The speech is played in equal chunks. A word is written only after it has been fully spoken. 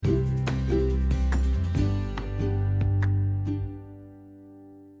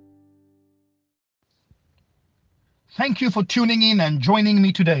Thank you for tuning in and joining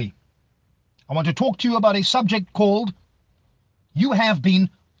me today. I want to talk to you about a subject called You Have Been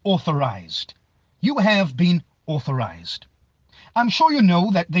Authorized. You have been authorized. I'm sure you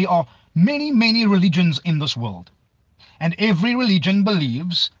know that there are many, many religions in this world, and every religion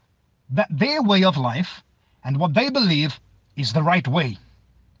believes that their way of life and what they believe is the right way.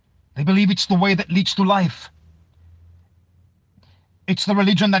 They believe it's the way that leads to life. It's the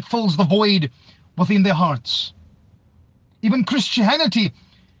religion that fills the void within their hearts. Even Christianity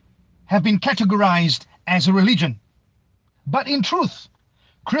have been categorized as a religion. But in truth,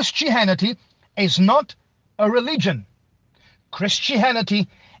 Christianity is not a religion. Christianity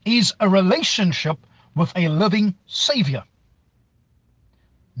is a relationship with a living Savior.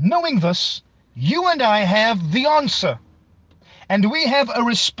 Knowing this, you and I have the answer, and we have a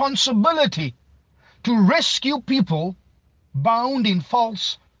responsibility to rescue people bound in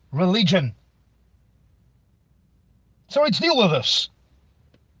false religion. So let's deal with this.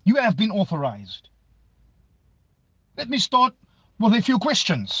 You have been authorized. Let me start with a few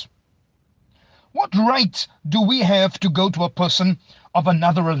questions. What right do we have to go to a person of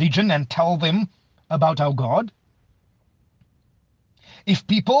another religion and tell them about our God? If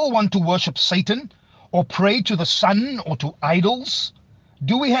people want to worship Satan or pray to the sun or to idols,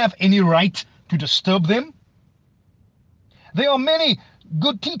 do we have any right to disturb them? There are many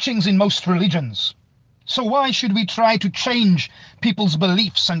good teachings in most religions. So why should we try to change people's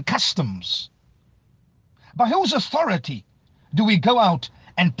beliefs and customs? By whose authority do we go out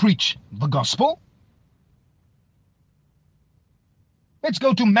and preach the gospel? Let's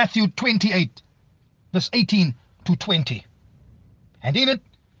go to Matthew 28, verse 18 to 20. And in it,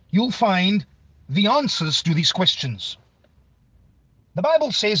 you'll find the answers to these questions. The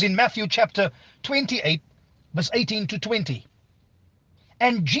Bible says in Matthew chapter 28, verse 18 to 20,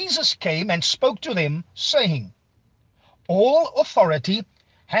 And Jesus came and spoke to them, saying, All authority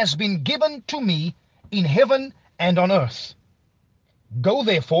has been given to me in heaven and on earth. Go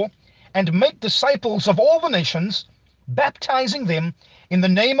therefore and make disciples of all the nations, baptizing them in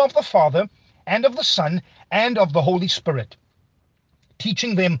the name of the Father and of the Son and of the Holy Spirit,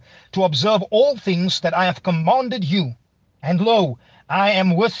 teaching them to observe all things that I have commanded you. And lo, I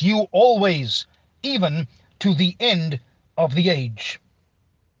am with you always, even to the end of the age.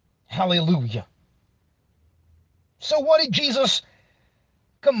 Hallelujah. So what did Jesus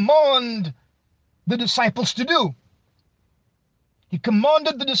command the disciples to do? He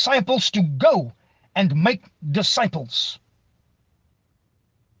commanded the disciples to go and make disciples.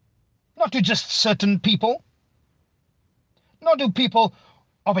 Not to just certain people, not to people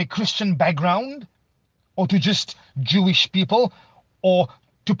of a Christian background, or to just Jewish people, or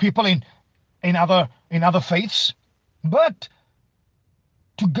to people in other faiths, but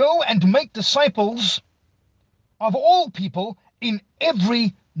to go and make disciples of all people in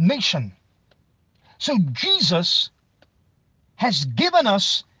every nation. So Jesus has given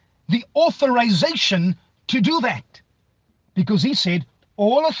us the authorization to do that, because he said,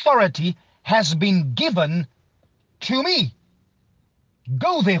 all authority has been given to me.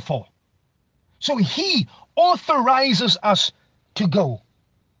 Go therefore. So he authorizes us to go.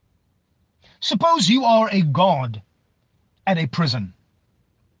 Suppose you are a guard at a prison,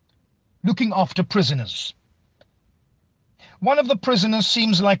 looking after prisoners. One of the prisoners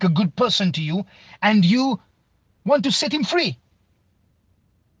seems like a good person to you, and you want to set him free.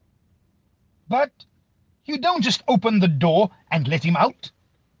 But you don't just open the door and let him out.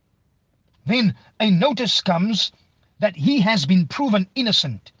 Then a notice comes that he has been proven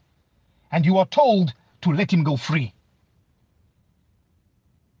innocent, and you are told to let him go free.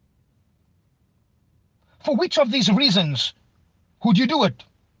 For which of these reasons would you do it?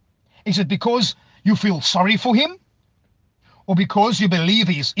 Is it because you feel sorry for him? Or because you believe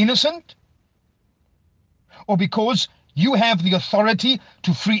he is innocent? Or because you have the authority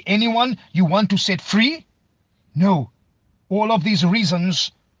to free anyone you want to set free? No, all of these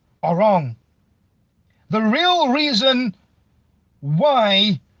reasons are wrong. The real reason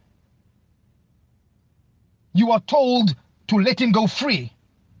why you are told to let him go free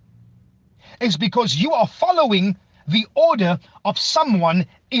is because you are following the order of someone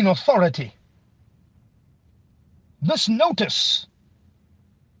in authority. This notice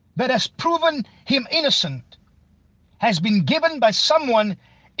that has proven him innocent has been given by someone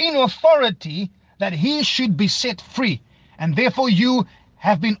in authority that he should be set free, and therefore you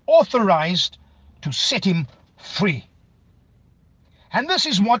have been authorized to set him free. And this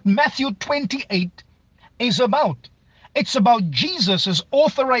is what Matthew 28 is about. It's about Jesus'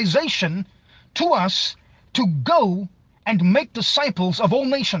 authorization to us to go and make disciples of all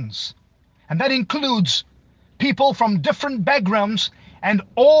nations. And that includes people from different backgrounds and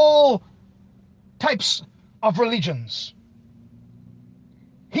all types of religions.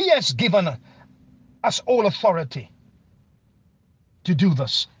 He has given us all authority to do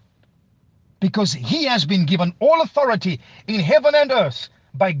this, because he has been given all authority in heaven and earth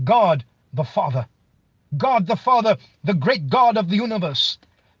by God the Father. God the Father, the great God of the universe,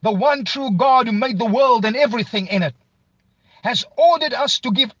 the one true God who made the world and everything in it, has ordered us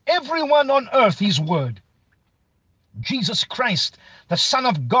to give everyone on earth his word. Jesus Christ, the Son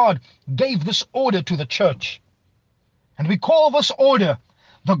of God, gave this order to the church. And we call this order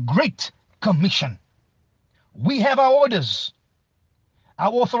the Great Commission. We have our orders,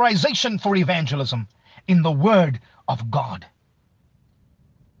 our authorization for evangelism in the Word of God.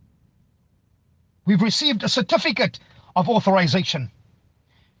 We've received a certificate of authorization.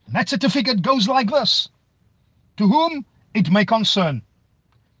 And that certificate goes like this: to whom it may concern,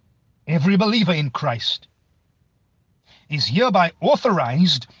 every believer in Christ is hereby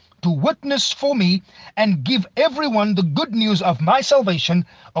authorized to witness for me and give everyone the good news of my salvation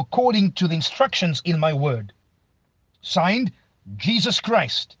according to the instructions in my word. Signed, Jesus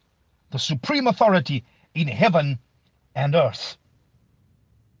Christ, the supreme authority in heaven and earth.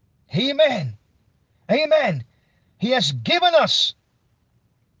 Amen. Amen. He has given us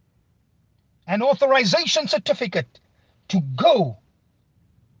an authorization certificate to go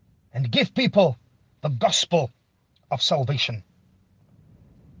and give people the gospel of salvation.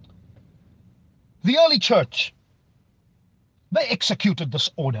 The early church, they executed this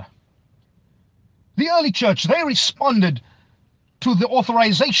order. The early church, they responded to the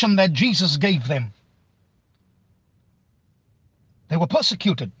authorization that Jesus gave them. They were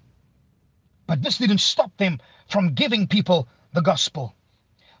persecuted, but this didn't stop them from giving people the gospel.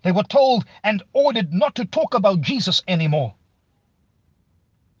 They were told and ordered not to talk about Jesus anymore.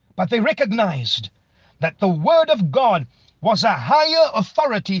 But they recognized that the word of God was a higher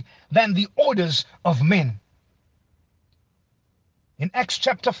authority than the orders of men. In Acts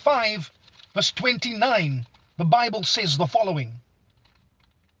chapter 5, verse 29, the Bible says the following.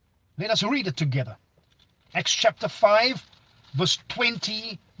 Let us read it together. Acts chapter 5, verse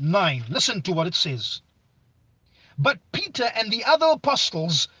 29. Listen to what it says. But Peter and the other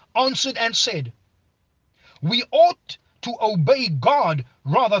apostles answered and said, we ought to obey God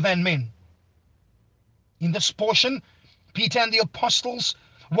rather than men. In this portion, Peter and the apostles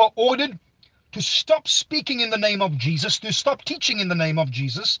were ordered to stop speaking in the name of Jesus, to stop teaching in the name of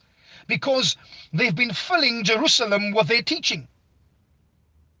Jesus, because they've been filling Jerusalem with their teaching.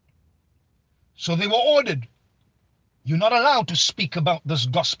 So they were ordered, you're not allowed to speak about this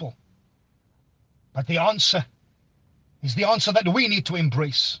gospel. But the answer is the answer that we need to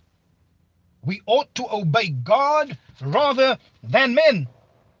embrace. We ought to obey God rather than men.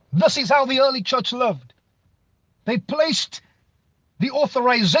 This is how the early church lived. They placed the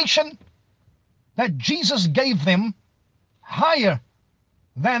authorization that Jesus gave them higher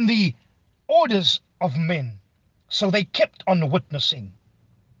than the orders of men. So they kept on witnessing.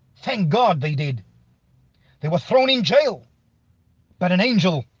 Thank God they did. They were thrown in jail, but an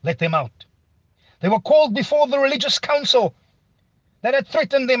angel let them out. They were called before the religious council that had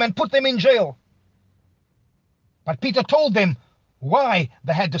threatened them and put them in jail. But Peter told them why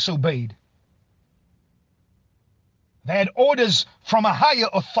they had disobeyed. They had orders from a higher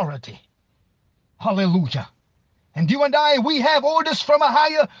authority. Hallelujah. And you and I, we have orders from a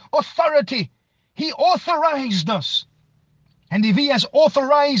higher authority. He authorized us. And if he has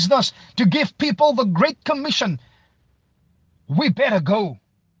authorized us to give people the Great Commission, we better go.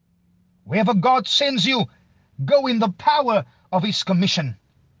 Wherever God sends you, go in the power of his commission.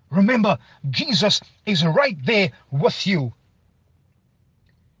 Remember, Jesus is right there with you.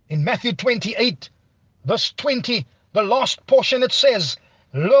 In Matthew 28, verse 20, the last portion, it says,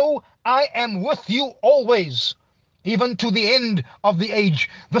 lo, I am with you always, even to the end of the age.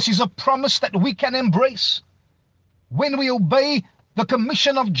 This is a promise that we can embrace when we obey the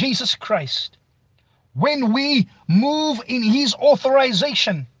commission of Jesus Christ. When we move in his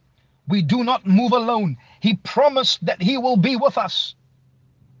authorization, we do not move alone. He promised that he will be with us.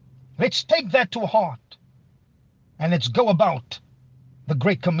 Let's take that to heart and let's go about the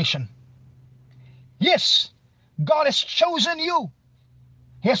Great Commission. Yes, God has chosen you.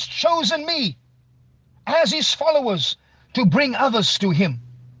 He has chosen me as his followers to bring others to him.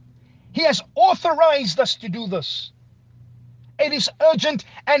 He has authorized us to do this. It is urgent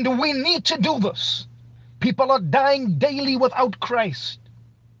and we need to do this. People are dying daily without Christ.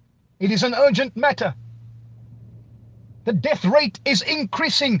 It is an urgent matter. The death rate is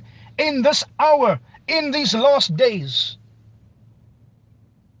increasing in this hour, in these last days.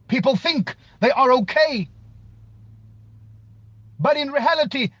 People think they are okay But in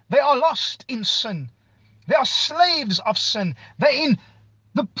reality, they are lost in sin. They are slaves of sin. They're in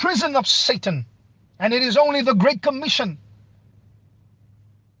the prison of Satan. And it is only the Great Commission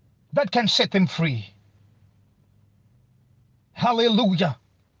that can set them free. Hallelujah,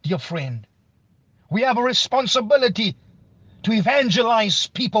 dear friend. We have a responsibility to evangelize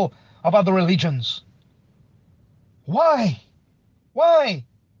people of other religions. Why? Why?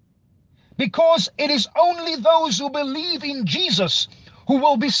 Because it is only those who believe in Jesus who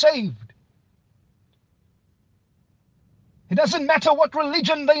will be saved. It doesn't matter what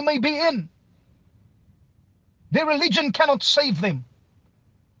religion they may be in. Their religion cannot save them.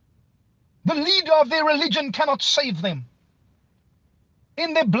 The leader of their religion cannot save them.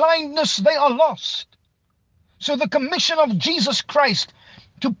 In their blindness, they are lost. So the commission of Jesus Christ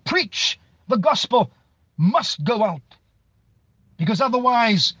to preach the gospel must go out, because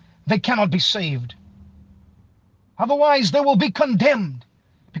otherwise they cannot be saved. Otherwise they will be condemned,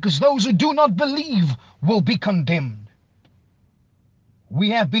 because those who do not believe will be condemned. We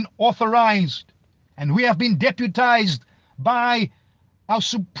have been authorized and we have been deputized by our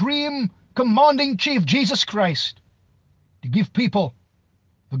supreme commanding chief, Jesus Christ, to give people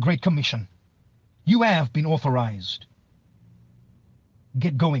the Great Commission. You have been authorized.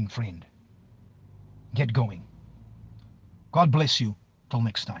 Get going, friend. Get going. God bless you. Till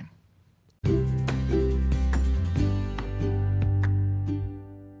next time.